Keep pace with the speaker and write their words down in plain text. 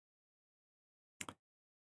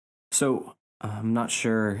I'm not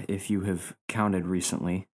sure if you have counted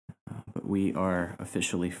recently, but we are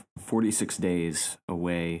officially 46 days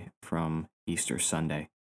away from Easter Sunday.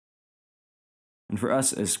 And for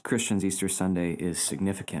us as Christians, Easter Sunday is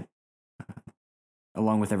significant,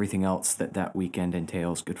 along with everything else that weekend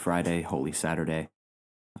entails: Good Friday, Holy Saturday,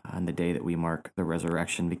 and the day that we mark the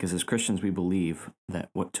resurrection. Because as Christians, we believe that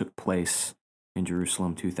what took place in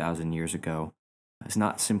Jerusalem 2,000 years ago is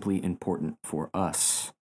not simply important for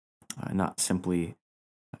us, not simply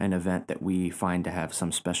an event that we find to have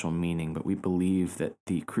some special meaning, but we believe that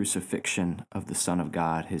the crucifixion of the Son of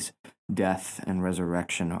God, his death and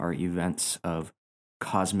resurrection, are events of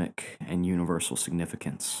cosmic and universal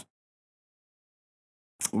significance.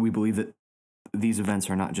 We believe that these events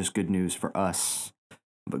are not just good news for us,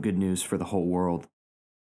 but good news for the whole world.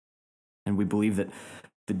 And we believe that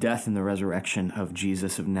the death and the resurrection of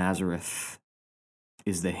Jesus of Nazareth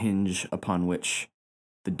is the hinge upon which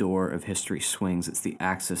the door of history swings. It's the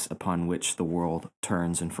axis upon which the world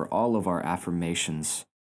turns. And for all of our affirmations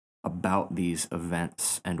about these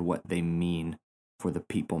events and what they mean for the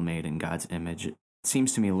people made in God's image, it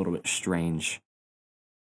seems to me a little bit strange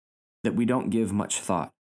that we don't give much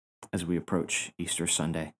thought as we approach Easter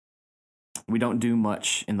Sunday. We don't do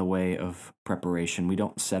much in the way of preparation. We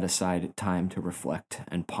don't set aside time to reflect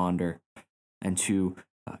and ponder and to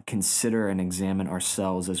consider and examine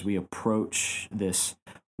ourselves as we approach this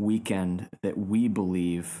weekend that we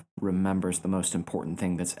believe remembers the most important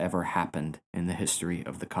thing that's ever happened in the history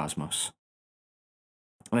of the cosmos.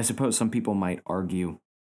 And I suppose some people might argue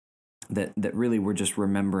that really we're just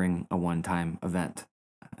remembering a one-time event.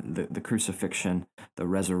 The crucifixion, the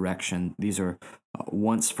resurrection, these are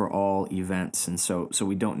once for all events, and so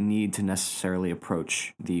we don't need to necessarily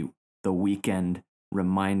approach the weekend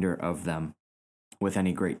reminder of them with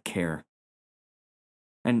any great care.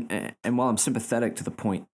 And while I'm sympathetic to the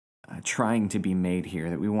point trying to be made here,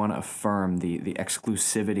 that we want to affirm the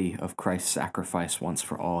exclusivity of Christ's sacrifice once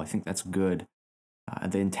for all, I think that's good.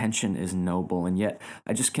 The intention is noble, and yet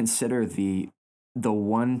I just consider the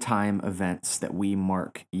one-time events that we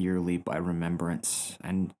mark yearly by remembrance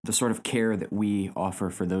and the sort of care that we offer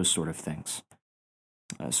for those sort of things.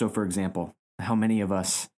 So, for example, how many of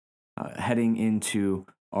us heading into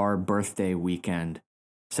our birthday weekend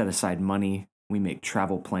set aside money, we make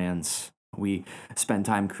travel plans, we spend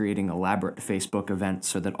time creating elaborate Facebook events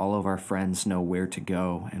so that all of our friends know where to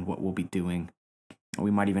go and what we'll be doing.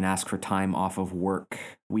 We might even ask for time off of work.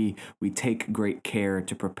 We take great care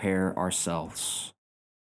to prepare ourselves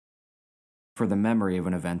for the memory of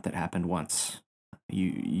an event that happened once.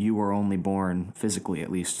 You were only born physically at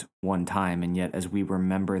least one time, and yet as we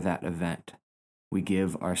remember that event, we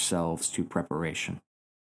give ourselves to preparation.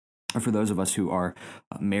 Or for those of us who are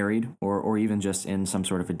married or even just in some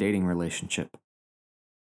sort of a dating relationship,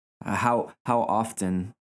 how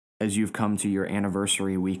often, as you've come to your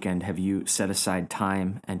anniversary weekend, have you set aside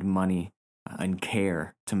time and money and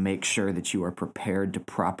care to make sure that you are prepared to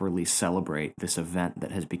properly celebrate this event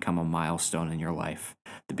that has become a milestone in your life,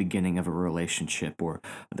 the beginning of a relationship or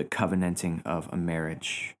the covenanting of a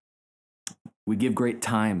marriage? We give great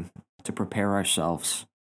time to prepare ourselves,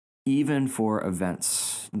 even for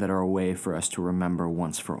events that are a way for us to remember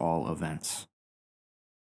once for all events.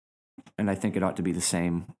 And I think it ought to be the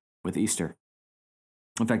same with Easter.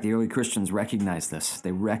 In fact, the early Christians recognized this.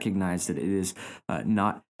 They recognized that it is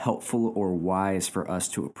not helpful or wise for us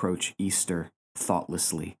to approach Easter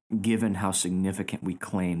thoughtlessly, given how significant we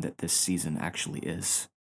claim that this season actually is.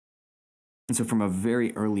 And so from a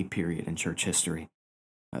very early period in church history,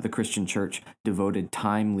 the Christian church devoted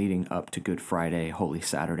time leading up to Good Friday, Holy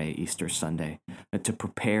Saturday, Easter Sunday, to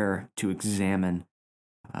prepare, to examine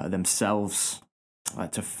themselves,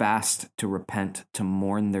 to fast, to repent, to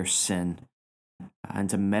mourn their sin, and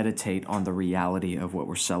to meditate on the reality of what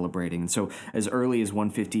we're celebrating. And so as early as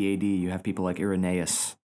 150 AD, you have people like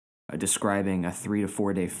Irenaeus describing a 3 to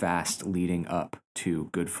 4 day fast leading up to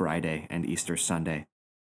Good Friday and Easter Sunday.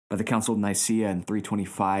 By the Council of Nicaea in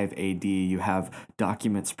 325 AD, you have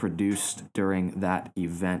documents produced during that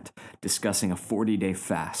event discussing a 40-day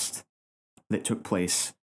fast that took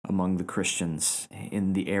place among the Christians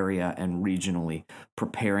in the area and regionally,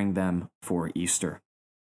 preparing them for Easter.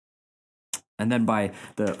 And then by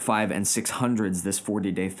the 500s and 600s, this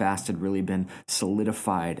 40-day fast had really been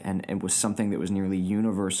solidified, and it was something that was nearly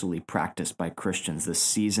universally practiced by Christians, this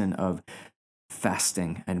season of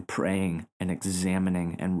fasting and praying and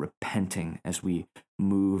examining and repenting as we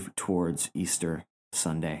move towards Easter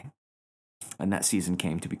Sunday. And that season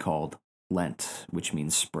came to be called Lent, which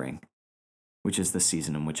means spring, which is the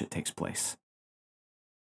season in which it takes place.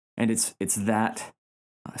 And it's that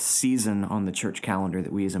season on the church calendar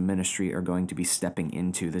that we as a ministry are going to be stepping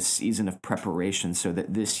into, this season of preparation, so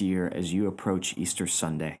that this year, as you approach Easter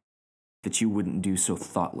Sunday, that you wouldn't do so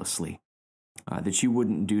thoughtlessly, that you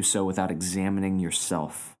wouldn't do so without examining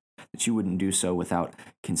yourself, that you wouldn't do so without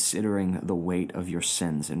considering the weight of your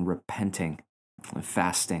sins and repenting and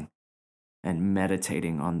fasting and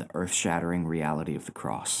meditating on the earth-shattering reality of the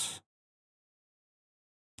cross.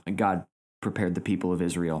 And God prepared the people of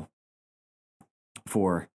Israel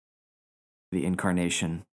for the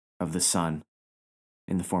incarnation of the Son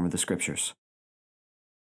in the form of the Scriptures.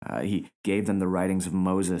 He gave them the writings of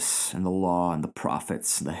Moses and the law and the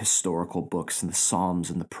prophets, the historical books and the Psalms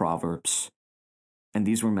and the Proverbs. And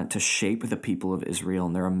these were meant to shape the people of Israel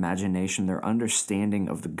and their imagination, their understanding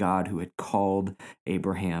of the God who had called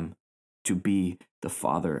Abraham to be the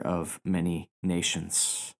father of many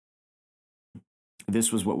nations.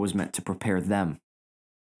 This was what was meant to prepare them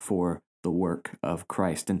for the work of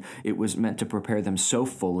Christ. And it was meant to prepare them so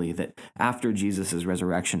fully that after Jesus'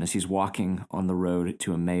 resurrection, as he's walking on the road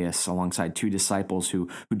to Emmaus alongside two disciples who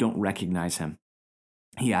don't recognize him,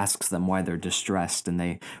 he asks them why they're distressed, and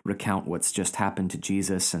they recount what's just happened to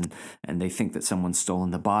Jesus, and they think that someone's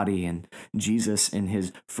stolen the body. And Jesus, in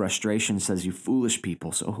his frustration, says, "You foolish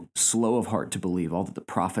people, so slow of heart to believe all that the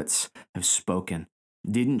prophets have spoken.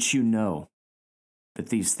 Didn't you know that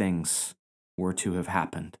these things were to have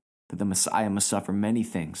happened, that the Messiah must suffer many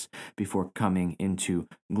things before coming into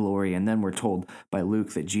glory?" And then we're told by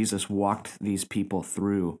Luke that Jesus walked these people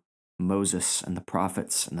through Moses and the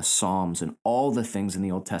prophets and the Psalms and all the things in the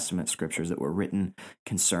Old Testament scriptures that were written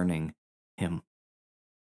concerning him.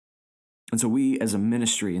 And so we, as a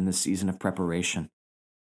ministry in this season of preparation,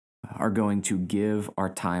 are going to give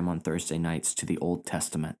our time on Thursday nights to the Old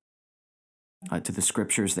Testament, to the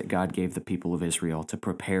scriptures that God gave the people of Israel to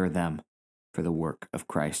prepare them for the work of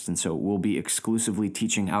Christ. And so we'll be exclusively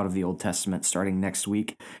teaching out of the Old Testament starting next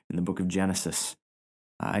week in the book of Genesis.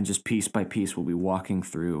 And just piece by piece, we'll be walking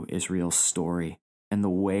through Israel's story and the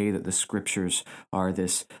way that the scriptures are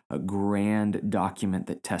this grand document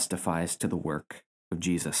that testifies to the work of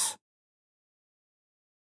Jesus.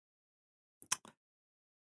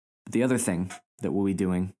 The other thing that we'll be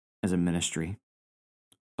doing as a ministry,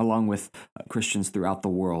 along with Christians throughout the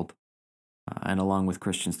world, and along with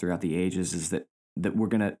Christians throughout the ages, is that we're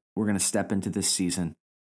gonna step into this season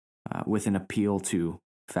with an appeal to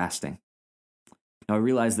fasting. Now, I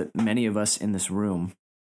realize that many of us in this room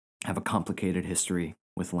have a complicated history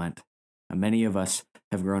with Lent. Many of us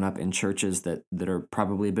have grown up in churches that are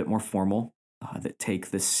probably a bit more formal, that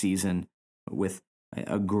take this season with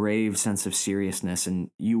a grave sense of seriousness,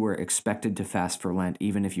 and you were expected to fast for Lent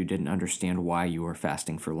even if you didn't understand why you were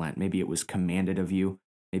fasting for Lent. Maybe it was commanded of you,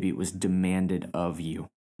 maybe it was demanded of you.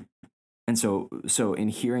 And so in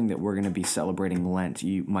hearing that we're going to be celebrating Lent,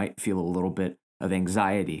 you might feel a little bit of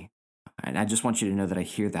anxiety. And I just want you to know that I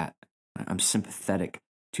hear that. I'm sympathetic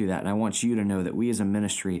to that. And I want you to know that we as a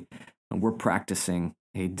ministry, we're practicing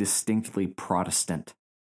a distinctly Protestant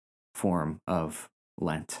form of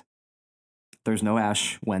Lent. There's no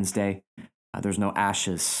Ash Wednesday. There's no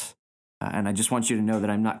ashes. And I just want you to know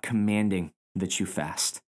that I'm not commanding that you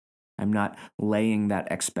fast. I'm not laying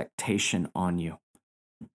that expectation on you.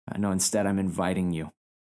 No, instead, I'm inviting you.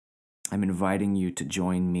 I'm inviting you to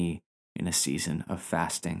join me in a season of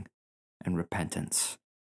fasting and repentance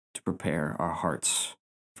to prepare our hearts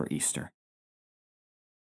for Easter.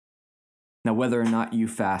 Now, whether or not you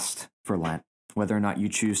fast for Lent, whether or not you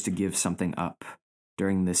choose to give something up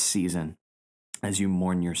during this season as you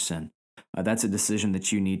mourn your sin, that's a decision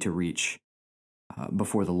that you need to reach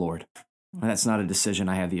before the Lord. That's not a decision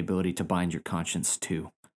I have the ability to bind your conscience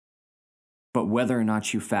to. But whether or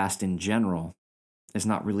not you fast in general is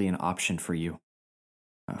not really an option for you.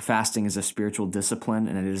 Fasting is a spiritual discipline,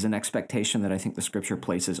 and it is an expectation that I think the scripture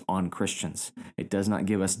places on Christians. It does not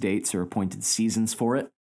give us dates or appointed seasons for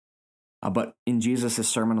it. But in Jesus'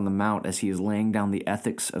 Sermon on the Mount, as he is laying down the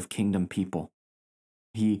ethics of kingdom people,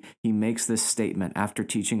 he makes this statement after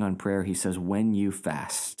teaching on prayer. He says, "When you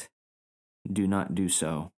fast, do not do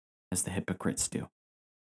so as the hypocrites do."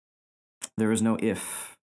 There is no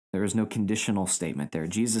if. There is no conditional statement there.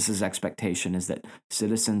 Jesus' expectation is that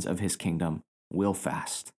citizens of his kingdom will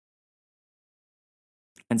fast.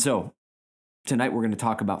 And so, tonight we're going to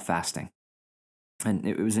talk about fasting. And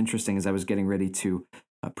it was interesting as I was getting ready to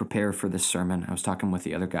prepare for this sermon. I was talking with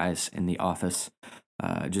the other guys in the office,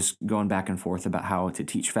 just going back and forth about how to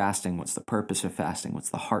teach fasting, what's the purpose of fasting, what's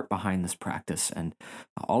the heart behind this practice. And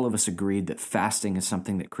all of us agreed that fasting is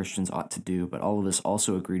something that Christians ought to do, but all of us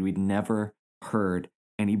also agreed we'd never heard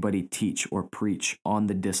anybody teach or preach on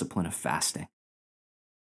the discipline of fasting.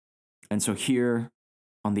 And so here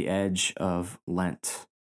on the edge of Lent,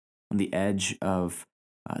 on the edge of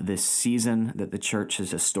this season that the church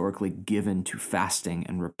has historically given to fasting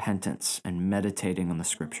and repentance and meditating on the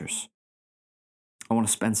scriptures. I want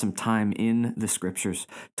to spend some time in the scriptures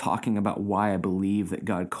talking about why I believe that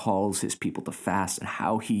God calls his people to fast and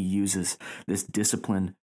how he uses this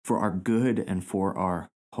discipline for our good and for our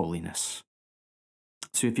holiness.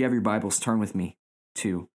 So if you have your Bibles, turn with me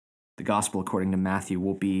to the Gospel according to Matthew.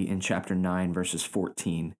 We'll be in chapter 9, verses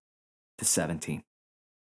 14 to 17.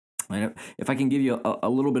 And if I can give you a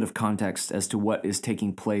little bit of context as to what is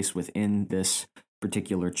taking place within this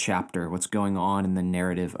particular chapter, what's going on in the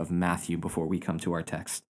narrative of Matthew before we come to our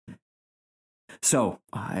text. So,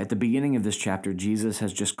 at the beginning of this chapter, Jesus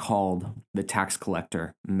has just called the tax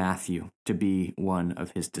collector, Matthew, to be one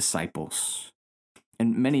of his disciples.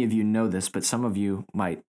 And many of you know this, but some of you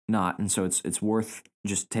might not, and so it's worth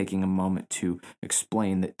just taking a moment to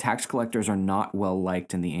explain that tax collectors are not well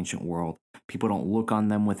liked in the ancient world. People don't look on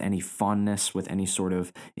them with any fondness, with any sort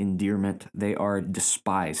of endearment. They are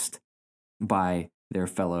despised by their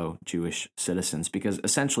fellow Jewish citizens because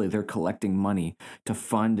essentially they're collecting money to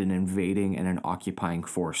fund an invading and an occupying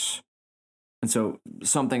force. And so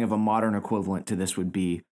something of a modern equivalent to this would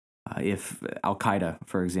be if Al-Qaeda,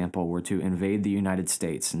 for example, were to invade the United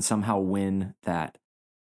States and somehow win that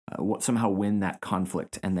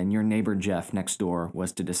conflict, and then your neighbor Jeff next door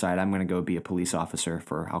was to decide, I'm going to go be a police officer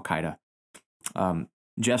for Al-Qaeda.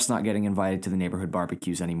 Jeff's not getting invited to the neighborhood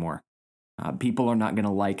barbecues anymore. People are not going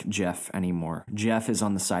to like Jeff anymore. Jeff is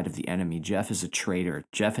on the side of the enemy. Jeff is a traitor.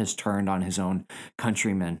 Jeff has turned on his own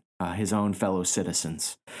countrymen, his own fellow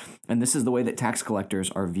citizens. And this is the way that tax collectors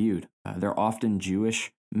are viewed. They're often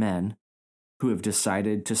Jewish men who have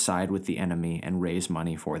decided to side with the enemy and raise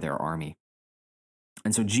money for their army.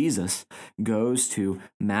 And so Jesus goes to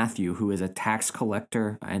Matthew, who is a tax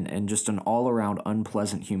collector and just an all-around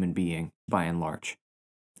unpleasant human being, by and large.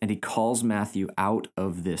 And he calls Matthew out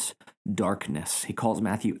of this darkness. He calls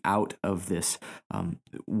Matthew out of this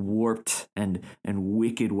warped and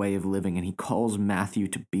wicked way of living, and he calls Matthew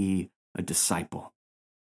to be a disciple.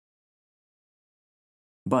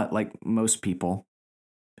 But like most people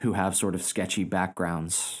who have sort of sketchy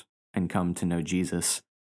backgrounds and come to know Jesus,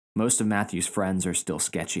 most of Matthew's friends are still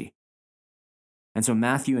sketchy. And so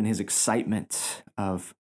Matthew, in his excitement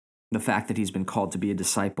of the fact that he's been called to be a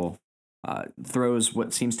disciple, throws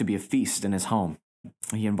what seems to be a feast in his home.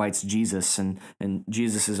 He invites Jesus and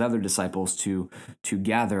Jesus' other disciples to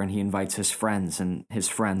gather, and he invites his friends, and his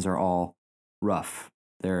friends are all rough.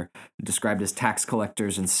 They're described as tax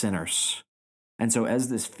collectors and sinners. And so as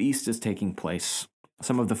this feast is taking place,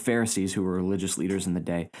 some of the Pharisees, who were religious leaders in the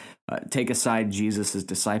day, take aside Jesus'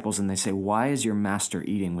 disciples and they say, why is your master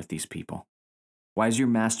eating with these people? Why is your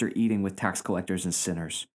master eating with tax collectors and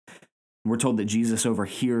sinners? We're told that Jesus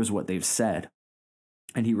overhears what they've said,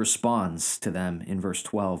 and he responds to them in verse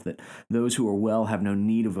 12 that those who are well have no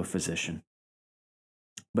need of a physician,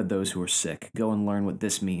 but those who are sick. Go and learn what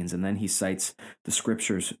this means. And then he cites the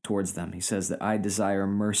scriptures towards them. He says that I desire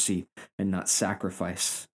mercy and not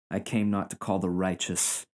sacrifice. I came not to call the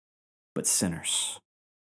righteous, but sinners.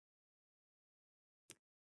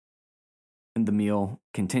 And the meal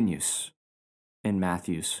continues in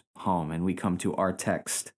Matthew's home, and we come to our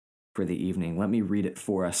text for the evening. Let me read it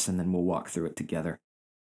for us, and then we'll walk through it together.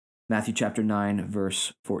 Matthew chapter 9,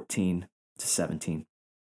 verse 14 to 17.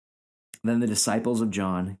 Then the disciples of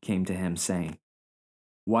John came to him, saying,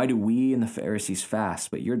 why do we and the Pharisees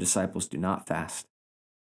fast, but your disciples do not fast?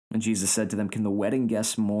 And Jesus said to them, can the wedding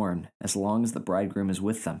guests mourn as long as the bridegroom is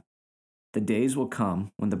with them? The days will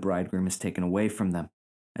come when the bridegroom is taken away from them,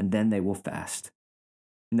 and then they will fast.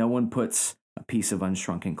 No one puts a piece of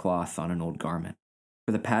unshrunken cloth on an old garment,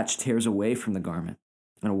 for the patch tears away from the garment,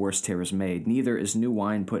 and a worse tear is made. Neither is new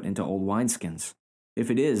wine put into old wineskins.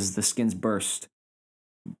 If it is, the skins burst.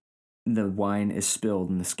 The wine is spilled,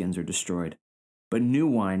 and the skins are destroyed. But new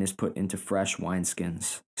wine is put into fresh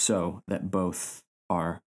wineskins, so that both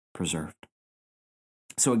are preserved.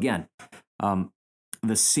 So again,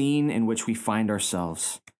 the scene in which we find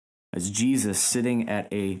ourselves as Jesus sitting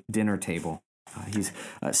at a dinner table. He's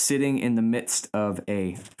sitting in the midst of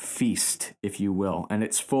a feast, if you will, and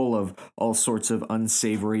it's full of all sorts of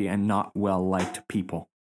unsavory and not well-liked people.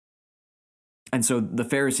 And so the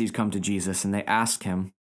Pharisees come to Jesus and they ask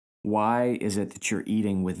him, why is it that you're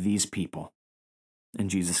eating with these people? And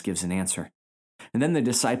Jesus gives an answer. And then the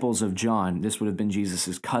disciples of John, this would have been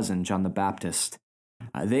Jesus' cousin, John the Baptist,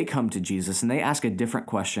 they come to Jesus and they ask a different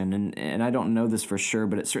question. And I don't know this for sure,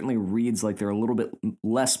 but it certainly reads like they're a little bit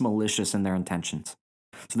less malicious in their intentions.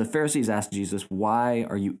 So the Pharisees ask Jesus, why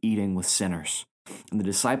are you eating with sinners? And the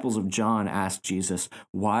disciples of John asked Jesus,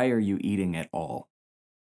 "Why are you eating at all?"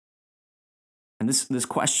 And this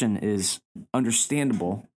question is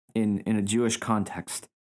understandable in a Jewish context,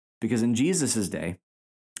 because in Jesus' day,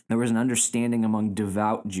 there was an understanding among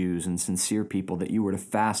devout Jews and sincere people that you were to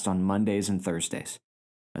fast on Mondays and Thursdays.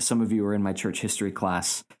 Some of you are in my church history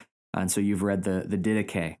class, and so you've read the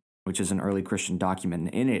Didache, which is an early Christian document.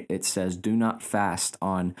 And in it, it says, "Do not fast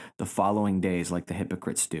on the following days like the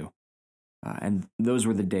hypocrites do." And those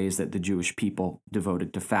were the days that the Jewish people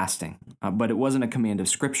devoted to fasting. But it wasn't a command of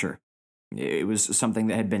Scripture. It was something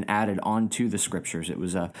that had been added onto the Scriptures. It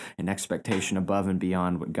was an expectation above and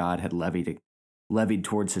beyond what God had levied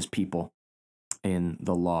towards his people in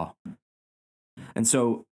the law. And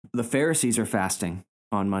so the Pharisees are fasting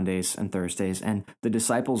on Mondays and Thursdays, and the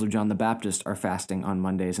disciples of John the Baptist are fasting on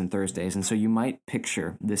Mondays and Thursdays. And so you might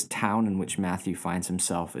picture this town in which Matthew finds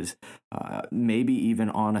himself as maybe even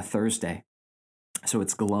on a Thursday. So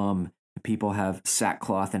it's glum. People have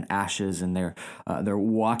sackcloth and ashes, and they're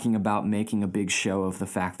walking about making a big show of the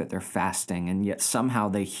fact that they're fasting, and yet somehow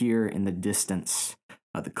they hear in the distance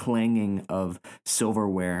the clanging of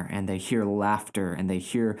silverware, and they hear laughter, and they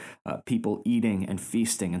hear people eating and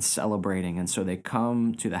feasting and celebrating, and so they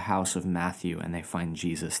come to the house of Matthew, and they find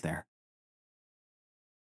Jesus there.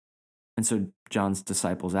 And so John's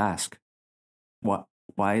disciples ask,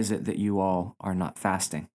 why is it that you all are not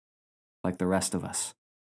fasting like the rest of us?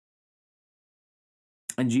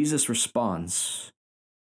 And Jesus responds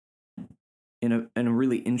in a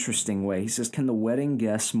really interesting way. He says, "Can the wedding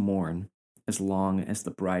guests mourn as long as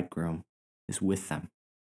the bridegroom is with them?"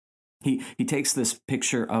 He takes this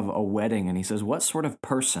picture of a wedding and he says, what sort of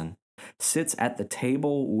person sits at the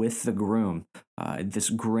table with the groom, this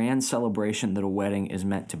grand celebration that a wedding is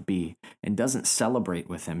meant to be, and doesn't celebrate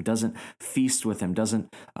with him, doesn't feast with him,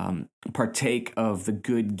 doesn't partake of the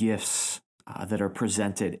good gifts that are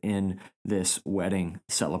presented in this wedding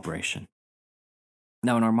celebration?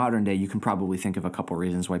 Now, in our modern day, you can probably think of a couple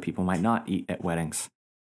reasons why people might not eat at weddings.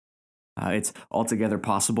 It's altogether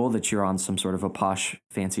possible that you're on some sort of a posh,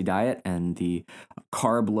 fancy diet, and the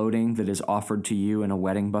carb loading that is offered to you in a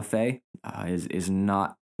wedding buffet is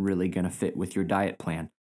not really going to fit with your diet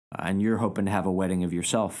plan. And you're hoping to have a wedding of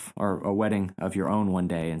yourself or a wedding of your own one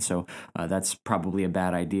day. And so that's probably a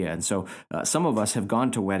bad idea. And so some of us have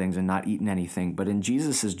gone to weddings and not eaten anything. But in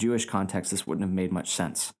Jesus' Jewish context, this wouldn't have made much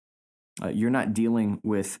sense. You're not dealing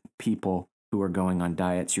with people who are going on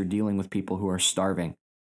diets. You're dealing with people who are starving,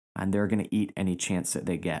 and they're going to eat any chance that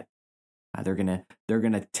they get. They're going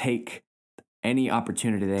to take any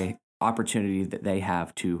opportunity that they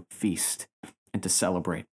have to feast and to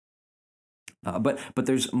celebrate. But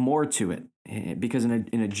there's more to it, because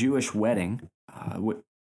in a Jewish wedding,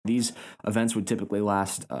 these events would typically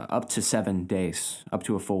last up to 7 days, up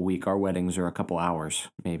to a full week. Our weddings are a couple hours,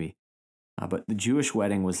 maybe. But the Jewish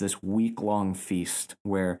wedding was this week-long feast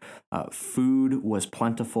where food was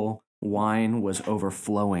plentiful, wine was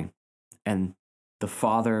overflowing, and the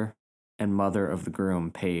father and mother of the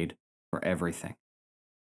groom paid for everything.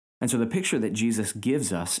 And so the picture that Jesus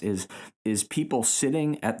gives us is people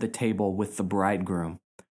sitting at the table with the bridegroom,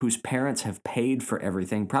 whose parents have paid for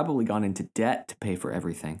everything, probably gone into debt to pay for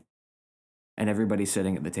everything. And everybody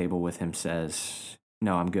sitting at the table with him says,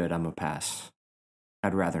 "No, I'm good, I'm a pass.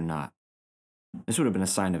 I'd rather not." This would have been a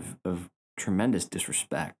sign of tremendous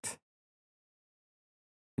disrespect.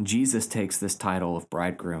 And Jesus takes this title of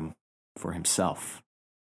bridegroom for himself.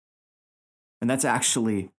 And that's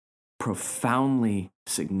actually profoundly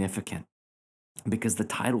significant, because the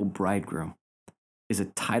title bridegroom is a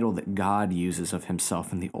title that God uses of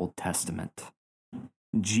himself in the Old Testament.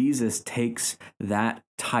 Jesus takes that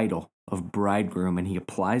title of bridegroom and he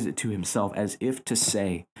applies it to himself, as if to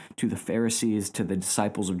say to the Pharisees, to the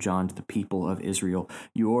disciples of John, to the people of Israel,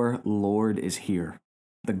 "Your Lord is here.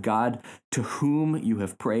 The God to whom you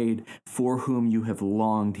have prayed, for whom you have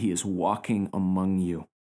longed, he is walking among you."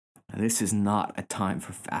 And this is not a time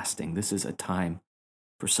for fasting. This is a time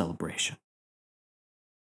for celebration.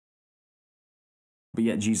 But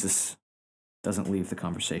yet Jesus doesn't leave the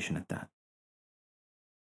conversation at that.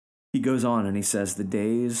 He goes on and he says, "The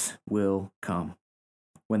days will come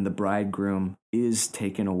when the bridegroom is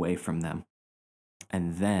taken away from them,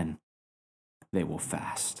 and then they will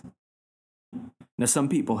fast." Now, some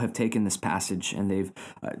people have taken this passage and they've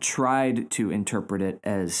tried to interpret it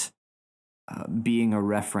as being a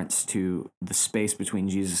reference to the space between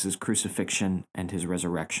Jesus' crucifixion and his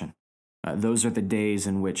resurrection. Those are the days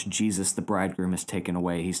in which Jesus, the bridegroom, is taken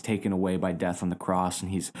away. He's taken away by death on the cross,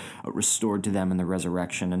 and he's restored to them in the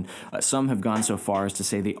resurrection. And some have gone so far as to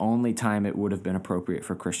say the only time it would have been appropriate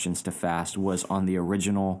for Christians to fast was on the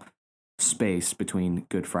original space between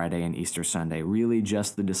Good Friday and Easter Sunday. Really,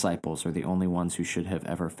 just the disciples are the only ones who should have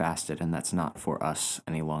ever fasted, and that's not for us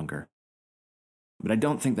any longer. But I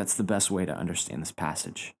don't think that's the best way to understand this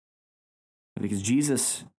passage, because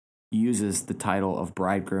Jesus uses the title of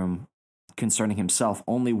bridegroom concerning himself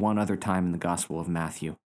only one other time in the Gospel of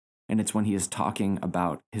Matthew, and it's when he is talking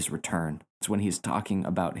about his return. It's when he is talking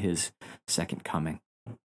about his second coming.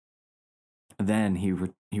 Then he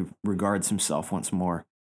regards himself once more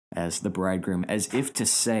as the bridegroom, as if to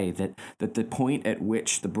say that the point at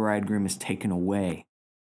which the bridegroom is taken away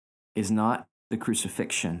is not the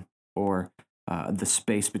crucifixion or the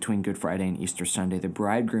space between Good Friday and Easter Sunday. The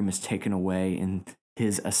bridegroom is taken away in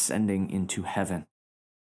his ascending into heaven.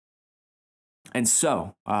 And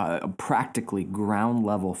so, practically ground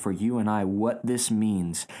level for you and I, what this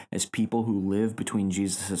means as people who live between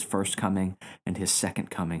Jesus' first coming and his second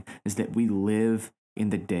coming is that we live in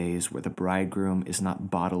the days where the bridegroom is not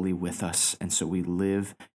bodily with us, and so we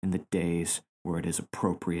live in the days where it is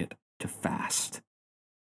appropriate to fast.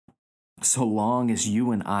 So long as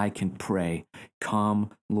you and I can pray,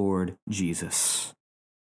 "Come, Lord Jesus,"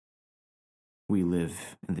 we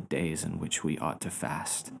live in the days in which we ought to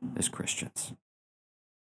fast as Christians.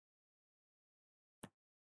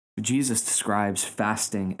 Jesus describes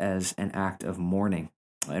fasting as an act of mourning.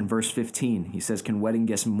 In verse 15, he says, "Can wedding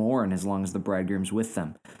guests mourn as long as the bridegroom's with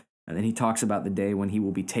them?" And then he talks about the day when he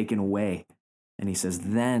will be taken away. And he says,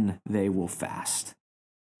 then they will fast.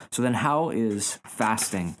 So then how is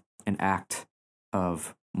fasting an act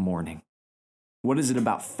of mourning? What is it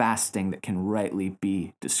about fasting that can rightly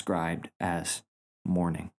be described as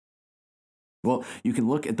mourning? Well, you can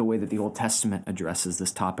look at the way that the Old Testament addresses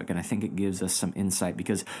this topic, and I think it gives us some insight,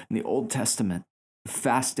 because in the Old Testament,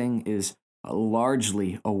 fasting is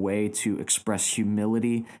largely a way to express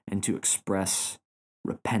humility and to express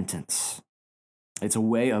repentance. It's a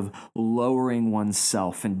way of lowering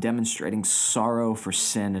oneself and demonstrating sorrow for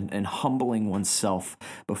sin and humbling oneself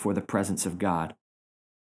before the presence of God.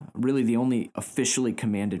 Really, the only officially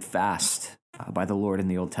commanded fast by the Lord in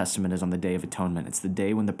the Old Testament is on the Day of Atonement. It's the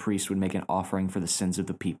day when the priest would make an offering for the sins of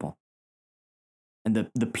the people. And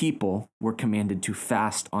the people were commanded to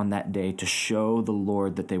fast on that day to show the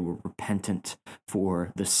Lord that they were repentant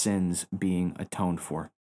for the sins being atoned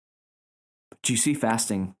for. But you see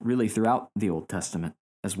fasting really throughout the Old Testament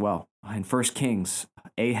as well. In 1 Kings,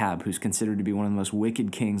 Ahab, who's considered to be one of the most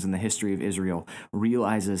wicked kings in the history of Israel,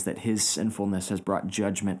 realizes that his sinfulness has brought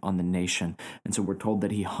judgment on the nation. And so we're told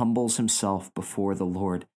that he humbles himself before the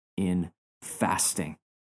Lord in fasting,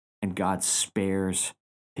 and God spares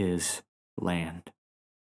his land.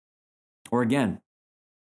 Or again,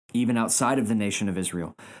 even outside of the nation of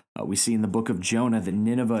Israel, we see in the book of Jonah that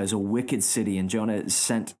Nineveh is a wicked city, and Jonah is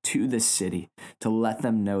sent to this city to let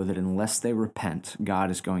them know that unless they repent,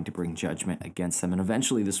 God is going to bring judgment against them. And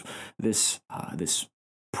eventually this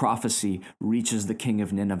prophecy reaches the king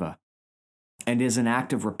of Nineveh, and is an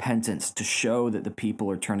act of repentance to show that the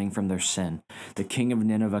people are turning from their sin. The king of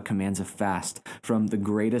Nineveh commands a fast from the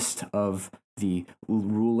greatest of the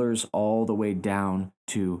rulers all the way down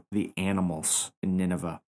to the animals in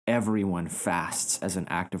Nineveh. Everyone fasts as an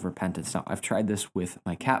act of repentance. Now, I've tried this with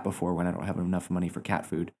my cat before when I don't have enough money for cat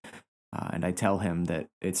food. And I tell him that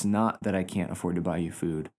it's not that I can't afford to buy you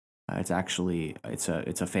food. It's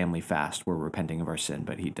a family fast. We're repenting of our sin,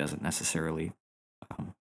 but he doesn't necessarily,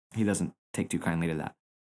 he doesn't take too kindly to that.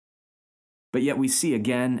 But yet we see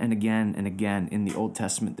again and again and again in the Old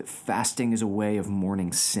Testament that fasting is a way of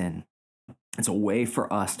mourning sin. It's a way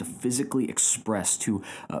for us to physically express, to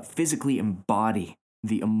physically embody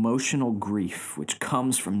the emotional grief which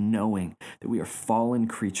comes from knowing that we are fallen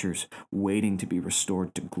creatures waiting to be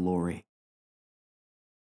restored to glory.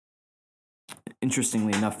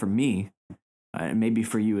 Interestingly enough for me, and maybe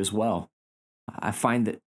for you as well, I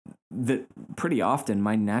find that pretty often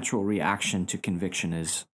my natural reaction to conviction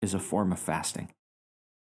is a form of fasting.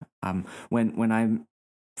 When I'm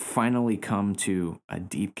finally come to a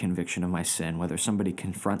deep conviction of my sin, whether somebody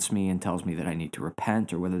confronts me and tells me that I need to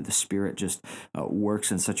repent, or whether the Spirit just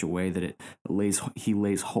works in such a way that He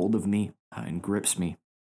lays hold of me and grips me.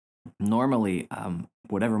 Normally,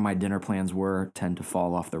 whatever my dinner plans were tend to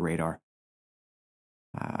fall off the radar.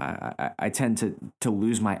 I tend to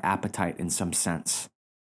lose my appetite in some sense.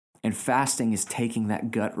 And fasting is taking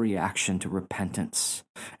that gut reaction to repentance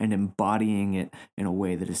and embodying it in a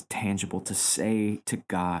way that is tangible, to say to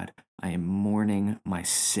God, I am mourning my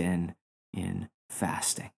sin in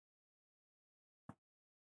fasting.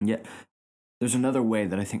 And yet, there's another way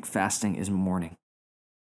that I think fasting is mourning.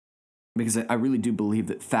 Because I really do believe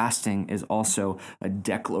that fasting is also a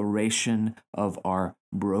declaration of our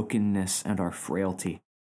brokenness and our frailty.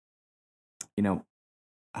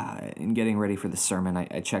 In getting ready for the sermon,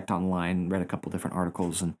 I checked online, read a couple different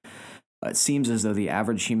articles, and it seems as though the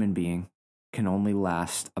average human being can only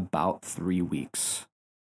last about 3 weeks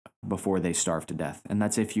before they starve to death. And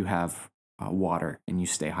that's if you have water and you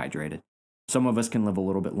stay hydrated. Some of us can live a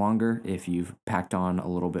little bit longer if you've packed on a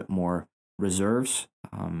little bit more reserves.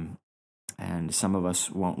 And some of us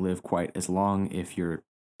won't live quite as long if you're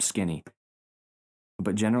skinny.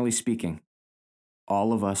 But generally speaking,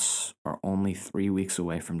 all of us are only 3 weeks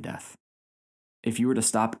away from death. If you were to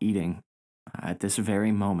stop eating at this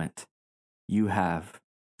very moment, you have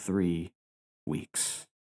 3 weeks.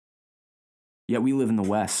 Yet we live in the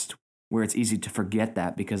West, where it's easy to forget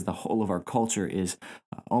that because the whole of our culture is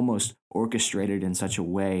almost orchestrated in such a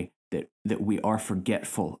way that we are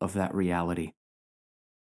forgetful of that reality.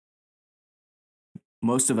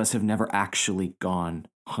 Most of us have never actually gone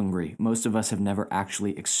hungry. Most of us have never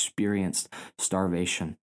actually experienced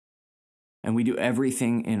starvation. And we do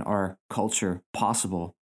everything in our culture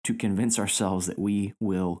possible to convince ourselves that we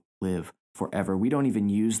will live forever. We don't even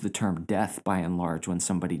use the term death by and large when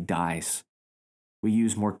somebody dies. We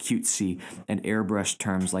use more cutesy and airbrushed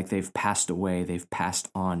terms like they've passed away, they've passed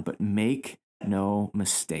on. But make no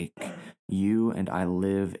mistake, you and I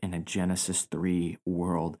live in a Genesis 3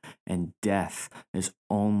 world, and death is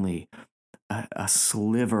only a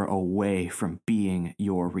sliver away from being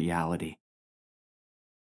your reality.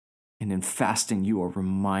 And in fasting, you are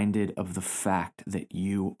reminded of the fact that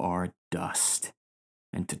you are dust,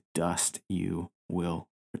 and to dust you will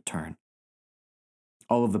return.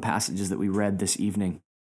 All of the passages that we read this evening,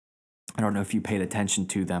 I don't know if you paid attention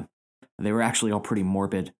to them. They were actually all pretty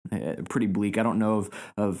morbid, pretty bleak. I don't know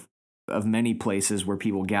of many places where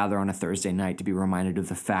people gather on a Thursday night to be reminded of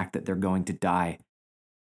the fact that they're going to die.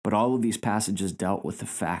 But all of these passages dealt with the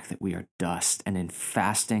fact that we are dust. And in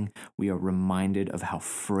fasting, we are reminded of how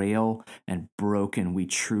frail and broken we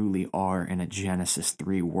truly are in a Genesis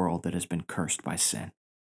 3 world that has been cursed by sin.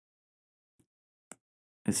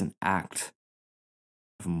 It's an act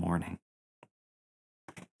of mourning.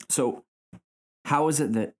 So, how is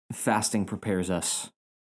it that fasting prepares us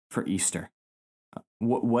for Easter?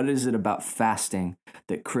 What is it about fasting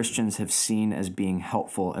that Christians have seen as being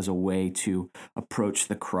helpful as a way to approach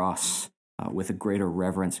the cross with a greater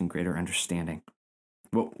reverence and greater understanding?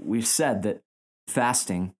 Well, we've said that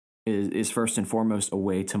fasting is first and foremost a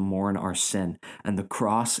way to mourn our sin, and the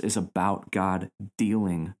cross is about God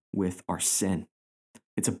dealing with our sin.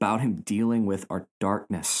 It's about Him dealing with our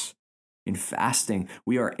darkness. In fasting,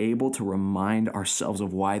 we are able to remind ourselves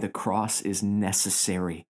of why the cross is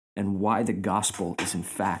necessary and why the gospel is, in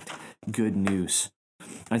fact, good news.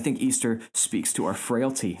 I think Easter speaks to our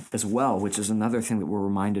frailty as well, which is another thing that we're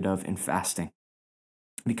reminded of in fasting.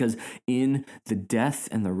 Because in the death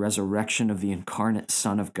and the resurrection of the incarnate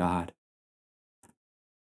Son of God,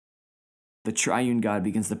 the triune God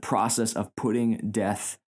begins the process of putting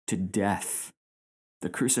death to death. The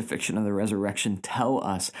crucifixion and the resurrection tell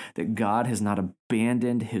us that God has not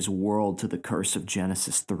abandoned His world to the curse of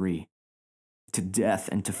Genesis 3, to death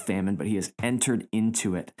and to famine, but He has entered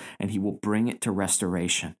into it, and He will bring it to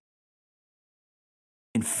restoration.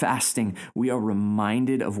 In fasting, we are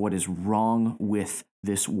reminded of what is wrong with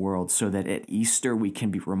this world, so that at Easter we can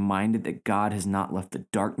be reminded that God has not left the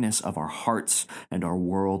darkness of our hearts and our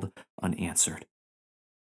world unanswered.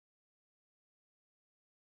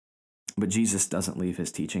 But Jesus doesn't leave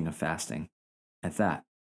His teaching of fasting at that.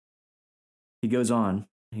 He goes on,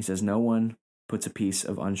 He says, "No one puts a piece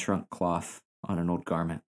of unshrunk cloth on an old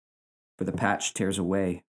garment, for the patch tears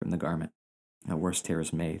away from the garment, and a worse tear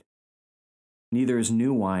is made. Neither is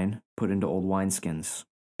new wine put into old wineskins.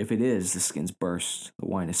 If it is, the skins burst, the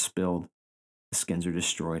wine is spilled, the skins are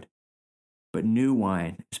destroyed. But new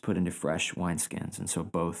wine is put into fresh wineskins, and so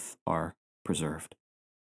both are preserved."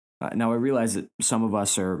 Now, I realize that some of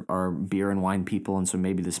us are beer and wine people, and so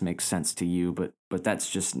maybe this makes sense to you, but that's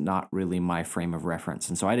just not really my frame of reference.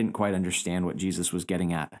 And so I didn't quite understand what Jesus was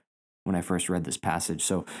getting at when I first read this passage.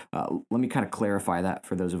 So let me kind of clarify that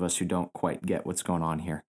for those of us who don't quite get what's going on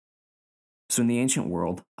here. So in the ancient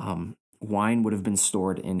world, wine would have been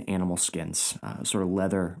stored in animal skins, sort of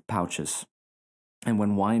leather pouches. And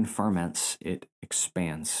when wine ferments, it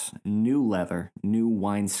expands. New leather, new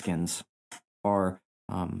wineskins are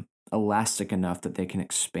elastic enough that they can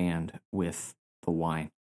expand with the wine.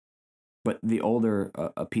 But the older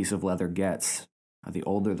a piece of leather gets, the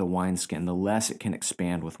older the wineskin, the less it can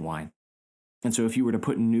expand with wine. And so if you were to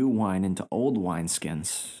put new wine into old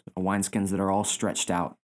wineskins that are all stretched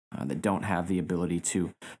out, that don't have the ability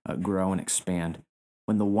to grow and expand,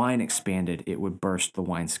 when the wine expanded, it would burst the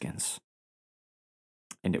wineskins.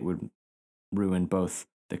 And it would ruin both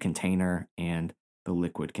the container and the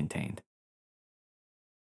liquid contained.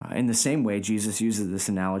 In the same way, Jesus uses this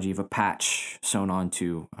analogy of a patch sewn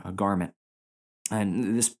onto a garment.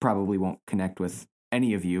 And this probably won't connect with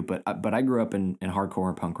any of you, but I grew up in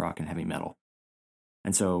hardcore punk rock and heavy metal.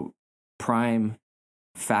 And so prime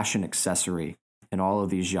fashion accessory in all of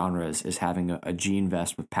these genres is having a jean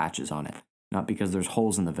vest with patches on it. Not because there's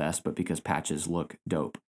holes in the vest, but because patches look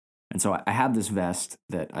dope. And so I have this vest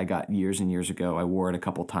that I got years and years ago. I wore it a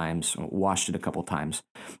couple times, washed it a couple times,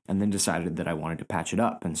 and then decided that I wanted to patch it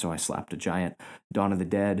up. And so I slapped a giant Dawn of the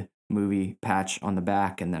Dead movie patch on the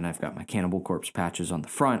back, and then I've got my Cannibal Corpse patches on the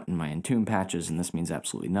front and my Entomb patches, and this means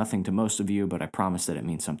absolutely nothing to most of you, but I promise that it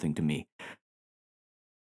means something to me.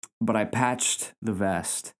 But I patched the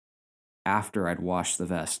vest after I'd washed the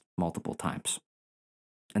vest multiple times.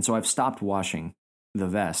 And so I've stopped washing the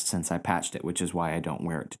vest since I patched it, which is why I don't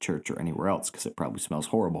wear it to church or anywhere else, because it probably smells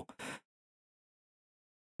horrible.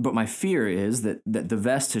 But my fear is that the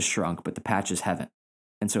vest has shrunk, but the patches haven't.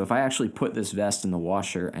 And so if I actually put this vest in the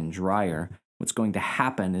washer and dryer, what's going to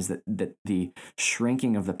happen is that the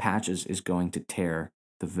shrinking of the patches is going to tear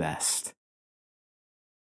the vest.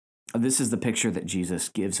 This is the picture that Jesus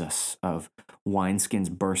gives us of wineskins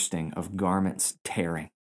bursting, of garments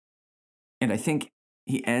tearing. And I think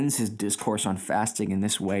he ends his discourse on fasting in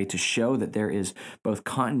this way to show that there is both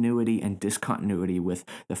continuity and discontinuity with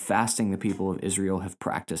the fasting the people of Israel have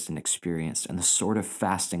practiced and experienced, and the sort of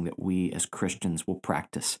fasting that we as Christians will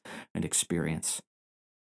practice and experience.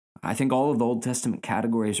 I think all of the Old Testament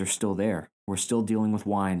categories are still there. We're still dealing with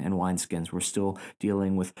wine and wineskins. We're still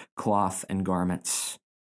dealing with cloth and garments.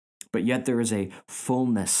 But yet there is a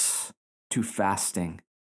fullness to fasting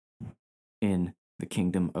in the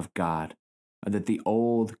kingdom of God that the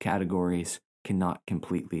old categories cannot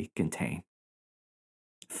completely contain.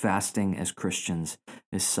 Fasting as Christians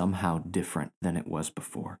is somehow different than it was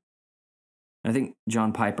before. And I think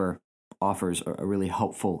John Piper offers a really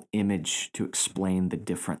helpful image to explain the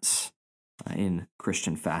difference in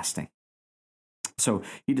Christian fasting. So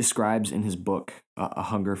he describes in his book, A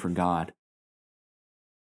Hunger for God,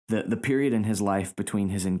 the period in his life between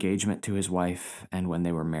his engagement to his wife and when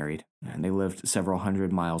they were married. And they lived several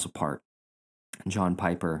hundred miles apart. John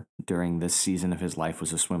Piper, during this season of his life,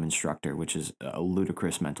 was a swim instructor, which is a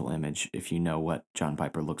ludicrous mental image if you know what John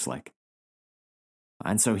Piper looks like.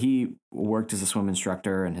 And so he worked as a swim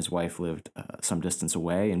instructor, and his wife lived some distance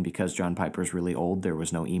away. And because John Piper is really old, there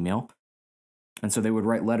was no email. And so they would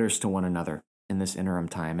write letters to one another in this interim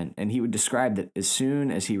time. And he would describe that as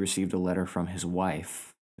soon as he received a letter from his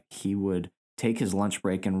wife, he would take his lunch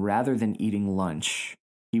break, and rather than eating lunch,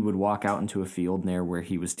 he would walk out into a field near where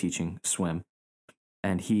he was teaching swim,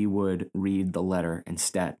 and he would read the letter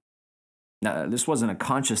instead. Now, this wasn't a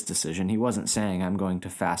conscious decision. He wasn't saying, I'm going to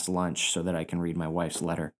fast lunch so that I can read my wife's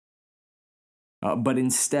letter. But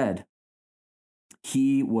instead,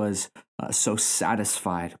 he was so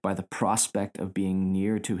satisfied by the prospect of being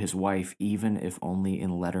near to his wife, even if only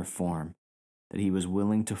in letter form, that he was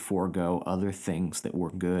willing to forego other things that were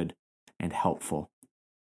good and helpful.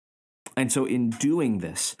 And so in doing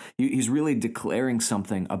this, he's really declaring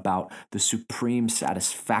something about the supreme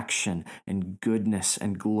satisfaction and goodness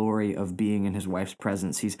and glory of being in his wife's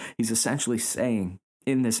presence. He's essentially saying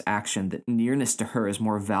in this action that nearness to her is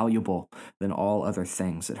more valuable than all other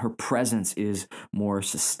things, that her presence is more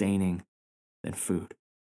sustaining than food.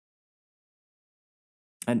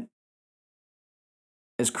 And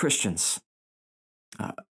as Christians,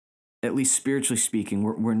 at least spiritually speaking,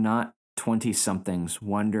 we're not 20-somethings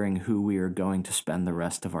wondering who we are going to spend the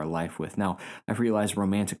rest of our life with. Now, I've realized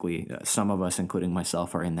romantically, some of us, including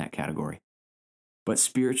myself, are in that category. But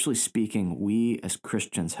spiritually speaking, we as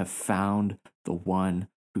Christians have found the one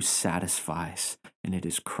who satisfies, and it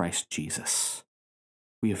is Christ Jesus.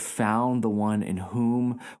 We have found the one in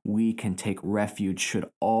whom we can take refuge should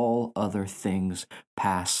all other things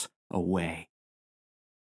pass away.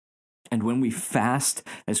 And when we fast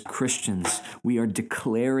as Christians, we are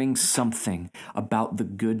declaring something about the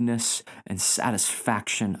goodness and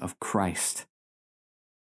satisfaction of Christ.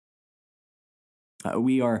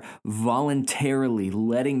 We are voluntarily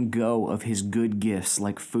letting go of his good gifts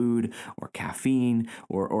like food or caffeine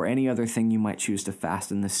or any other thing you might choose to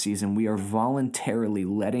fast in this season. We are voluntarily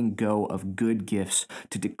letting go of good gifts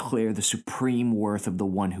to declare the supreme worth of the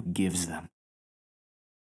one who gives them.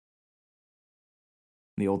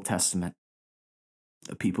 In the Old Testament,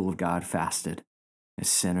 the people of God fasted as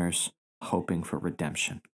sinners hoping for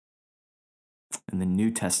redemption. In the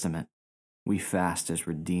New Testament, we fast as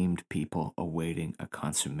redeemed people awaiting a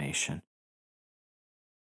consummation.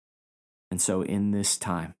 And so in this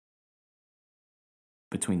time,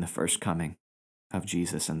 between the first coming of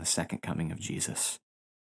Jesus and the second coming of Jesus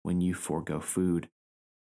when you forego food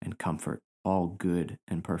and comfort, all good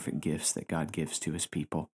and perfect gifts that God gives to his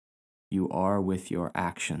people. You are with your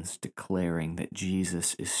actions declaring that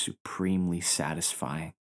Jesus is supremely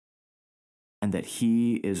satisfying and that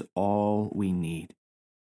he is all we need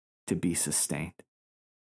to be sustained.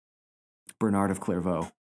 Bernard of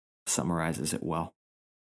Clairvaux summarizes it well.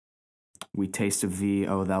 We taste of thee,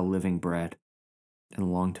 O thou living bread,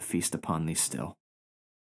 and long to feast upon thee still.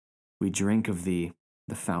 We drink of thee,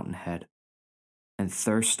 the fountainhead, and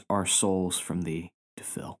thirst our souls from thee to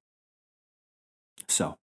fill.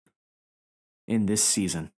 So, in this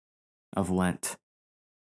season of Lent,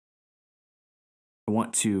 I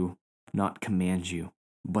want to not command you,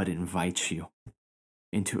 but invite you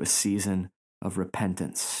into a season of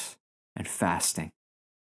repentance and fasting,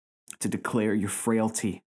 to declare your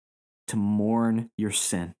frailty, to mourn your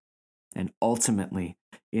sin, and ultimately,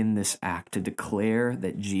 in this act, to declare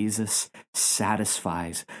that Jesus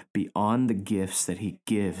satisfies beyond the gifts that he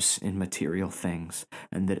gives in material things,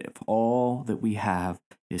 and that if all that we have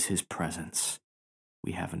is his presence,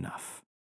 we have enough.